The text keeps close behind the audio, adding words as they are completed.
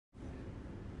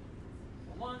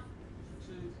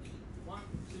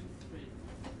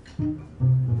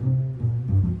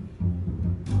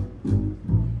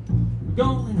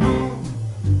Going home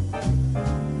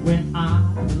when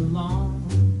I belong.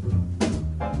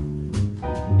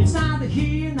 It's neither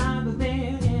here, neither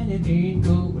there, and it ain't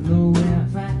going nowhere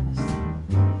fast.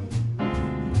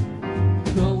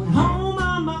 Going home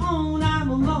on my own,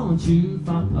 I'm alone, too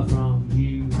far from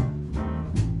you.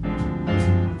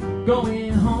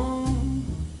 Going home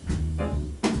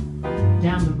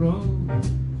down the road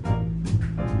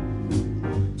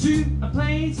to a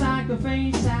place I can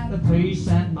face, at a place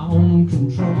at my own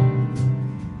control.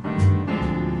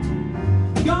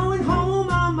 Going home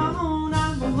on my own,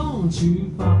 I'm alone,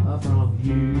 too far from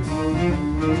you.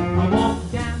 I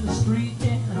walk down the street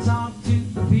and I talk to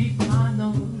the people I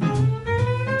know.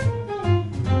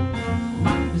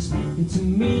 Might be speaking to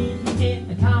me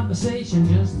in a conversation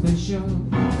just for show.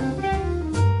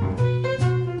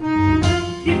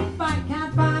 If I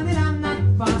can't find it, I'm not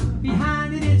far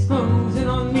behind it. It's closing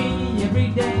on me every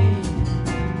day.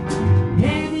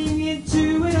 Heading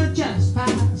into it or just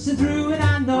passing through it,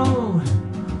 I know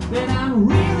that I'm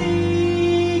really